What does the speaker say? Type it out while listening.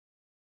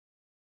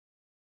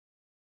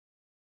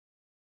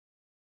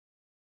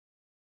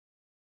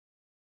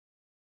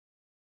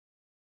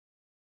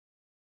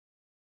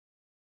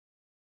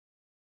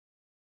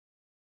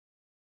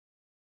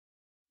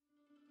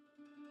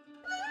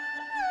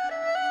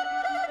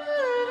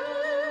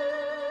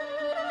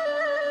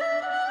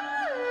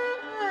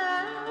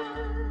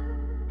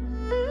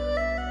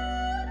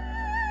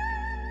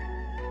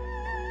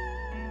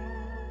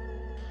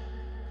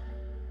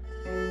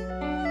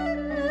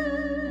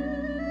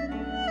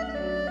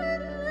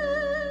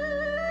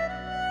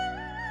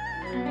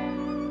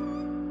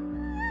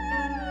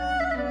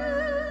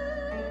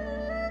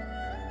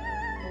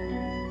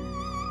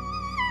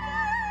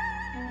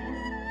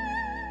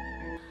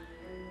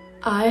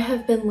I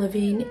have been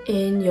living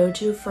in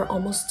yeoju for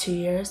almost 2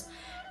 years,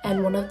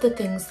 and one of the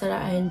things that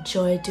I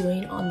enjoy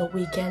doing on the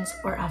weekends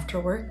or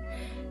after work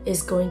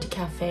is going to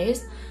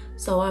cafes.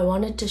 So I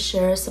wanted to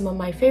share some of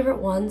my favorite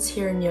ones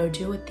here in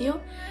yeoju with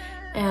you,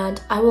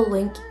 and I will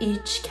link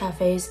each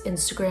cafe's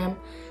Instagram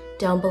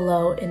down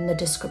below in the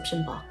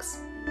description box.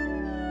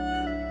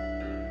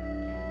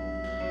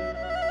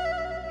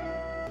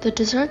 The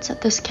desserts at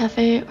this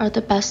cafe are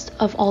the best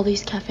of all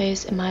these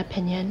cafes in my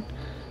opinion.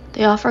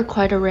 They offer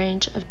quite a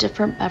range of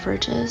different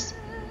beverages.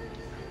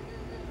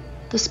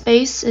 The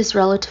space is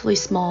relatively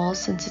small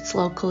since it's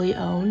locally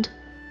owned.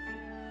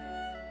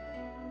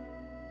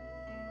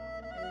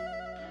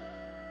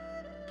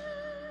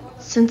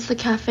 Since the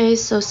cafe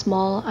is so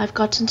small, I've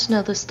gotten to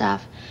know the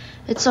staff.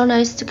 It's so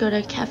nice to go to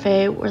a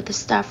cafe where the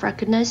staff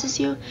recognizes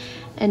you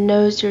and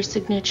knows your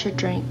signature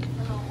drink.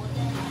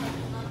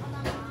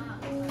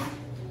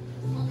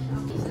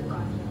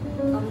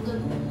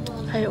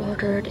 I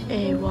ordered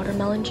a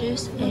watermelon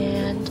juice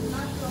and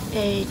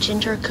a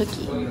ginger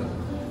cookie.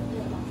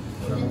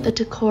 The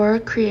decor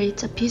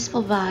creates a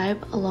peaceful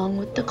vibe along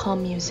with the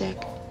calm music.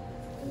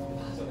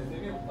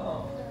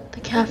 The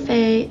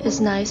cafe is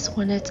nice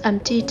when it's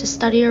empty to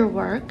study or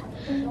work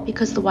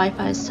because the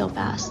Wi-Fi is so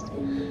fast.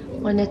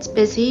 When it's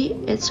busy,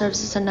 it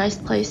serves as a nice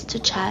place to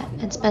chat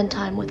and spend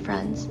time with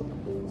friends.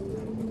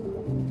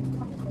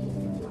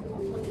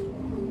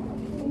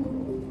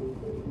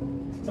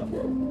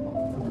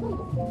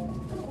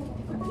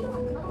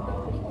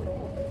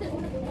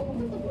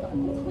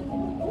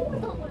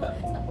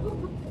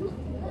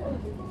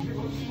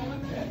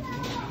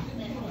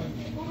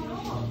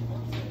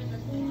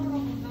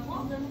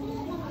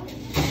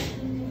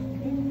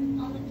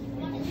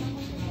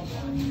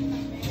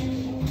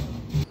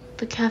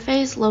 The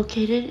cafe is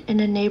located in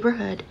a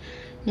neighborhood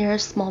near a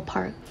small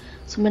park,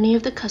 so many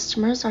of the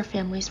customers are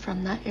families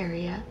from that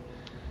area.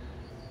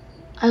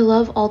 I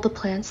love all the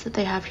plants that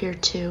they have here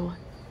too.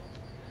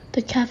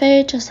 The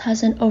cafe just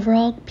has an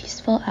overall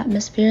peaceful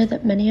atmosphere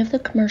that many of the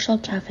commercial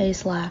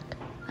cafes lack.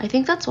 I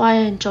think that's why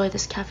I enjoy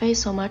this cafe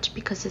so much,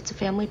 because it's a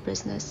family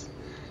business.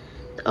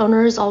 The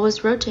owner is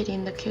always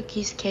rotating the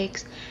cookies,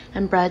 cakes,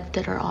 and bread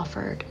that are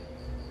offered.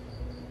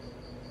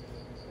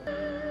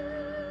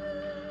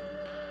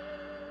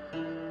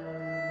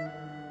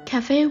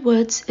 Cafe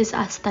Woods is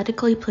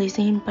aesthetically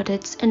pleasing, but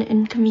it's an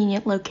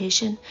inconvenient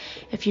location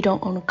if you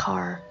don't own a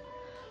car.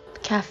 The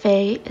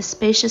cafe is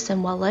spacious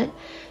and well lit.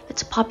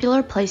 It's a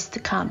popular place to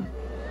come.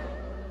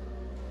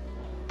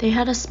 They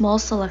had a small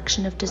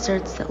selection of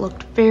desserts that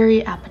looked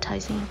very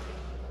appetizing.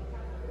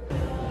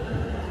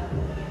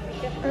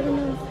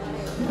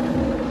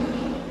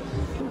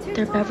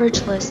 Their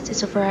beverage list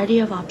is a variety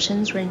of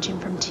options ranging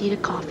from tea to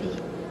coffee.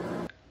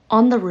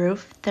 On the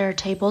roof, there are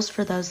tables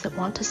for those that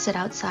want to sit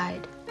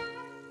outside.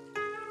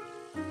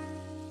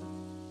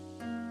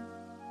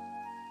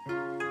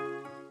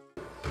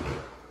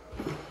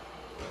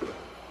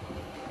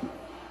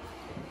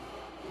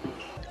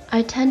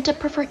 I tend to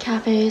prefer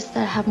cafes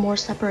that have more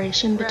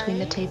separation between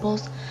the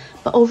tables,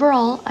 but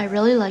overall, I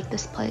really like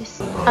this place.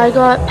 I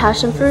got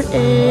passion fruit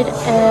aid,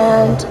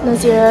 and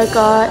Nazira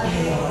got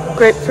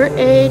grapefruit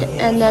aid,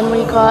 and then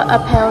we got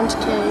a pound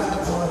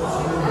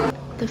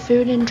cake. The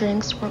food and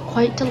drinks were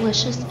quite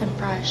delicious and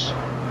fresh.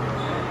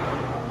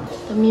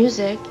 The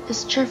music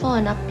is cheerful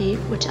and upbeat,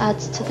 which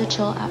adds to the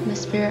chill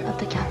atmosphere of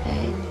the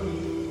cafe.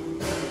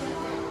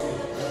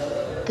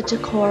 The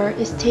decor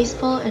is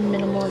tasteful and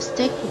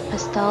minimalistic with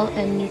pastel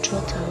and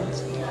neutral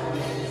tones.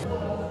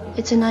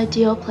 It's an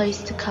ideal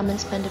place to come and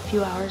spend a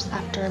few hours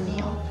after a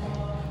meal.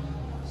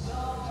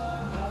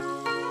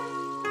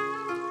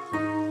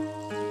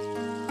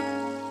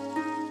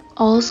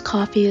 All's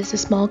Coffee is a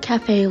small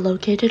cafe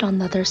located on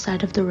the other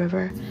side of the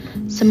river.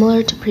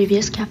 Similar to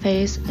previous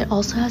cafes, it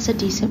also has a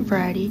decent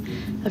variety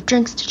of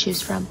drinks to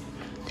choose from.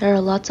 There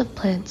are lots of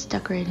plants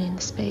decorating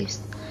the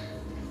space.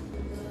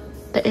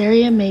 The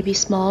area may be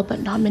small,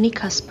 but not many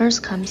customers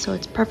come, so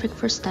it's perfect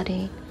for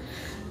studying.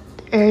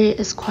 The area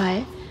is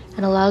quiet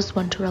and allows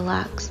one to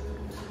relax.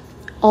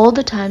 All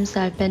the times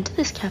that I've been to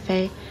this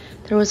cafe,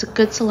 there was a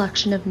good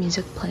selection of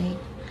music playing.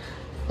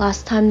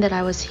 Last time that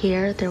I was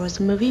here, there was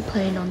a movie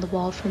playing on the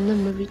wall from the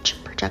movie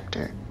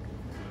projector.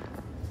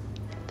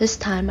 This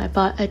time I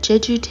bought a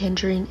yeoju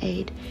tangerine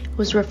aid. It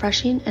was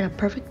refreshing and a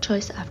perfect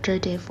choice after a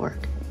day of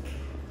work.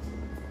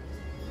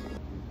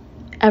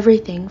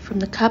 Everything from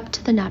the cup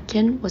to the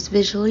napkin was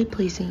visually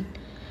pleasing.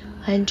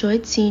 I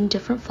enjoyed seeing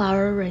different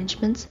flower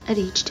arrangements at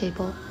each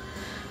table.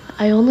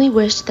 I only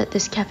wish that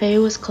this cafe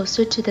was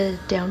closer to the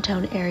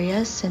downtown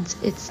area since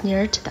it's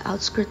near to the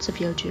outskirts of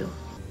yeoju.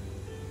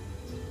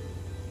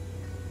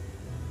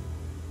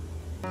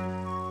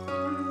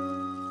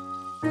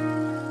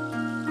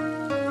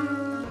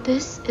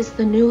 This is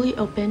the newly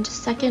opened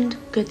second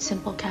Good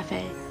Simple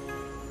Cafe.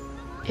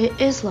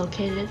 It is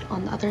located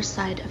on the other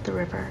side of the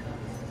river.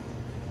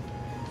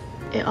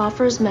 It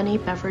offers many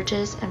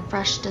beverages and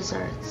fresh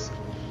desserts.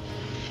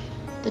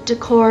 The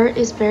decor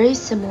is very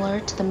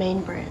similar to the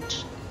main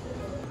branch.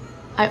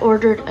 I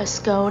ordered a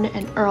scone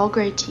and Earl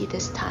Grey tea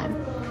this time.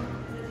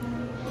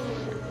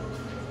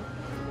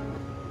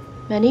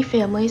 Many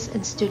families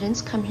and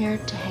students come here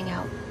to hang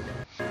out.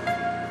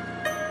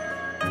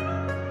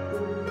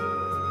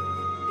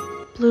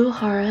 Blue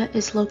Hara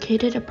is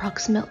located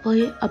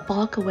approximately a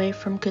block away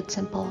from Good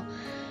Simple.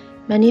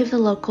 Many of the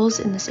locals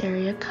in this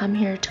area come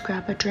here to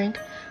grab a drink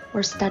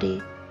or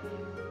study.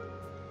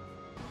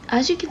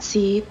 As you can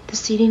see, the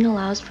seating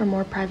allows for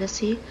more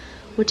privacy,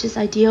 which is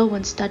ideal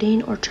when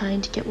studying or trying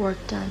to get work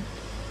done.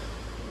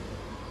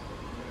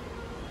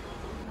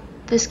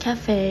 This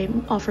cafe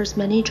offers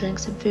many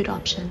drinks and food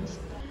options.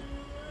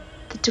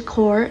 The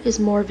decor is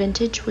more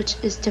vintage, which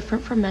is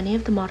different from many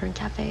of the modern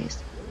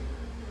cafes.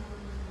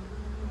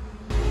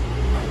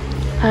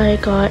 I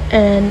got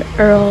an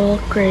Earl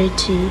Grey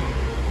tea.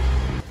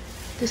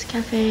 This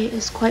cafe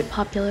is quite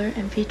popular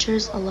and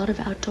features a lot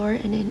of outdoor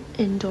and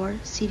indoor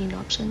seating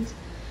options.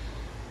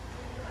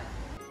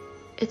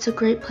 It's a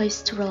great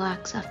place to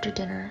relax after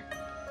dinner.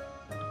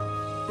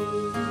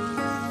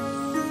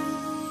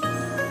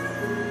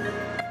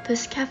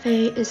 This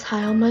cafe is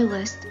high on my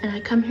list and I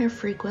come here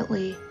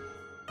frequently.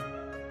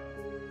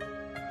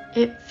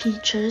 It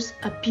features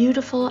a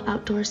beautiful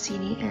outdoor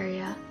seating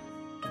area.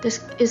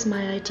 This is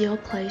my ideal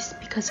place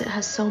because it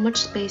has so much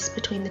space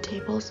between the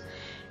tables.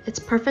 It's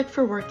perfect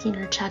for working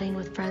or chatting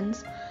with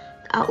friends.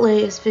 The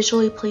outlay is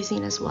visually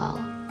pleasing as well.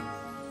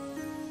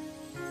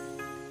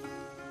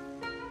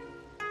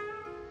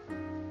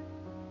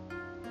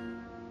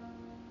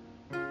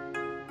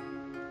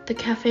 The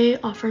cafe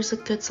offers a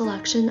good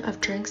selection of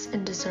drinks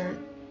and dessert.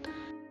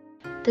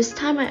 This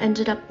time I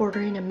ended up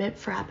ordering a mint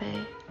frappe.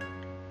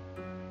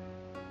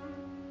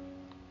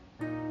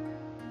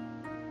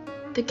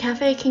 The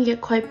cafe can get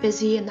quite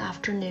busy in the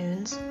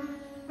afternoons.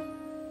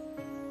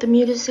 The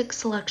music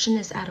selection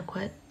is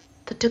adequate.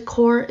 The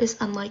decor is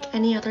unlike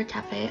any other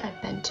cafe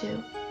I've been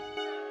to.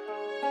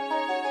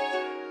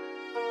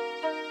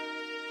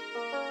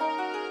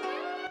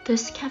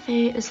 This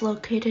cafe is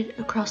located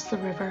across the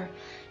river.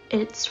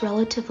 It's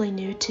relatively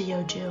new to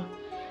Yeoju.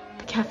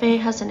 The cafe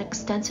has an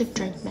extensive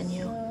drink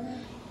menu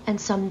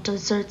and some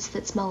desserts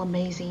that smell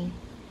amazing.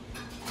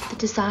 The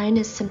design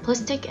is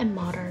simplistic and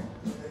modern.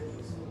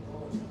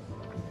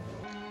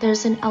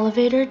 There's an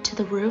elevator to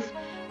the roof,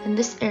 and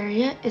this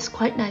area is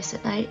quite nice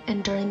at night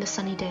and during the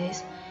sunny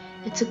days.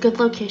 It's a good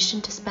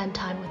location to spend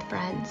time with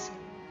friends.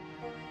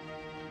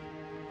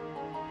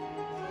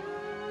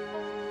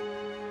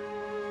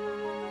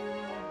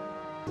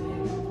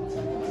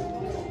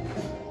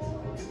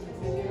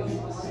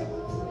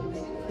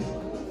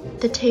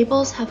 The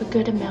tables have a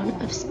good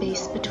amount of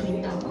space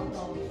between them.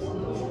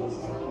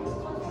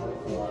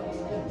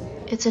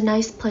 It's a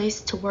nice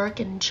place to work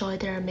and enjoy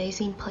their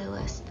amazing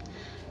playlist.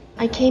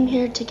 I came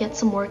here to get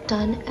some work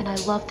done and I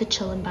love the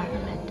chill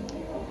environment.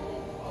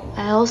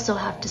 I also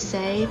have to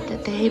say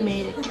that they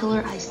made a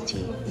killer iced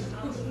tea.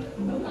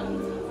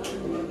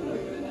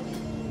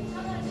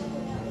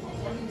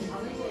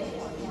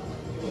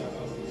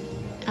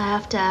 I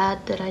have to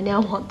add that I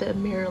now want the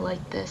mirror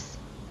like this.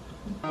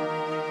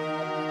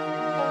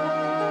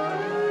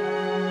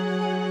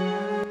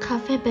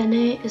 Cafe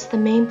Bene is the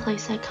main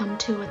place I come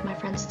to with my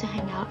friends to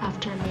hang out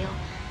after a meal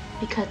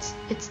because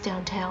it's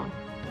downtown.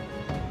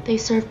 They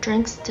serve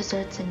drinks,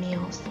 desserts, and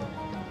meals.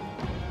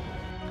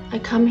 I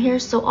come here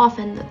so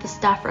often that the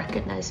staff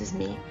recognizes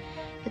me.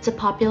 It's a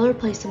popular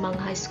place among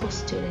high school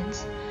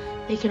students.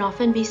 They can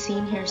often be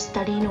seen here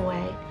studying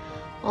away.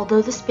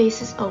 Although the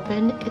space is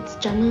open, it's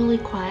generally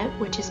quiet,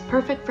 which is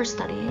perfect for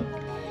studying.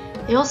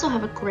 They also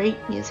have a great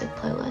music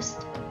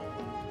playlist.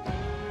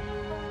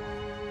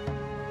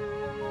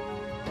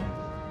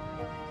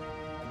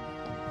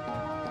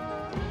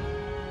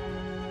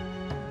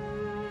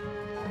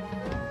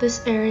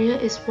 This area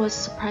was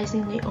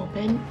surprisingly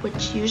open,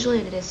 which usually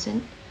it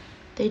isn't.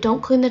 They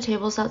don't clean the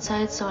tables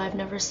outside, so I've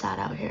never sat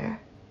out here.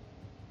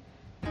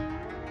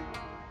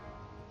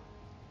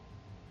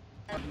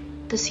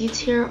 The seats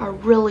here are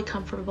really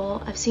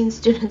comfortable. I've seen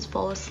students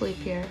fall asleep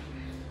here.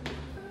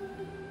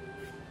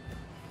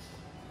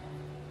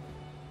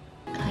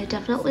 I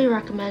definitely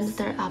recommend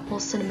their apple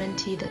cinnamon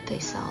tea that they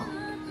sell.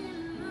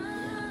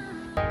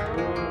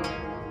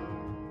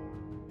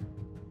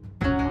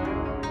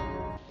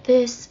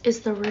 This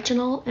is the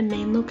original and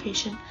main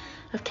location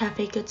of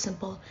Cafe Good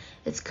Simple.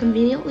 It's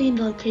conveniently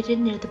located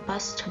near the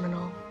bus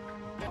terminal.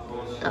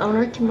 The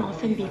owner can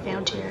often be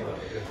found here.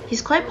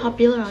 He's quite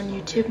popular on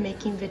YouTube,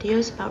 making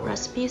videos about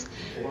recipes,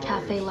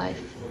 cafe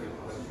life.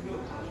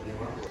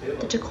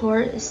 The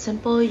decor is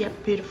simple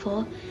yet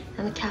beautiful,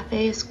 and the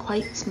cafe is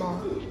quite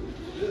small.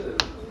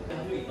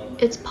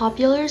 It's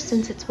popular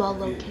since it's well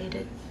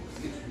located.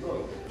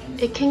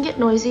 It can get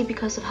noisy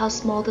because of how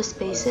small the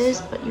space is,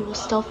 but you will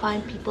still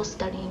find people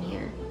studying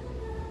here.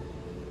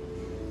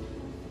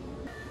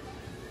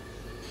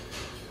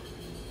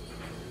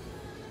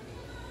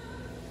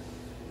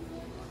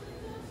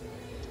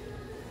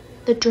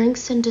 The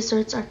drinks and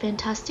desserts are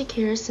fantastic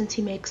here since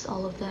he makes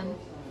all of them.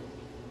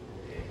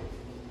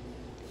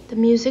 The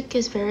music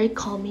is very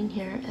calming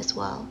here as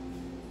well.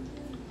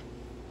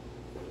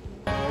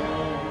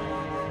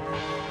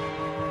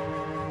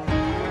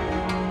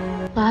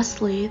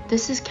 Lastly,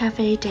 this is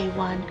Cafe Day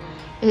 1.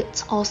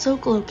 It's also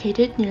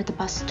located near the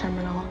bus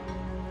terminal.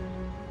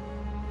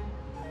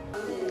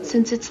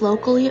 Since it's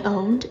locally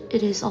owned,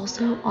 it is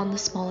also on the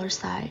smaller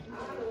side.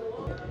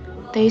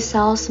 They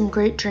sell some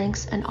great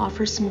drinks and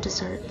offer some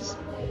desserts.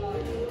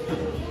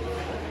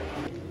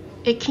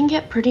 It can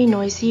get pretty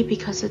noisy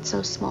because it's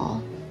so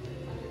small.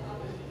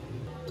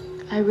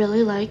 I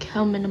really like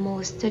how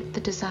minimalistic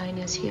the design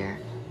is here.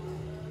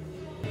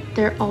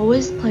 They're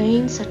always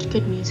playing such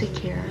good music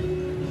here.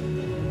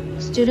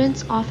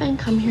 Students often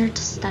come here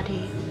to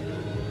study.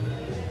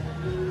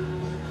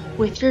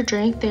 With your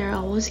drink, they are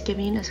always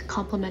giving a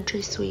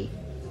complimentary sweet.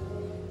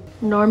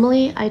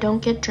 Normally, I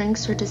don't get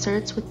drinks or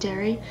desserts with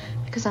dairy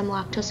because I'm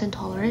lactose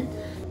intolerant.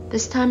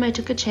 This time I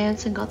took a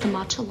chance and got the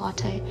matcha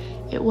latte.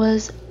 It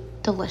was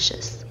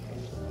delicious.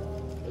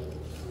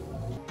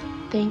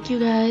 Thank you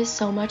guys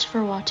so much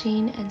for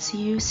watching and see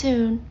you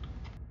soon.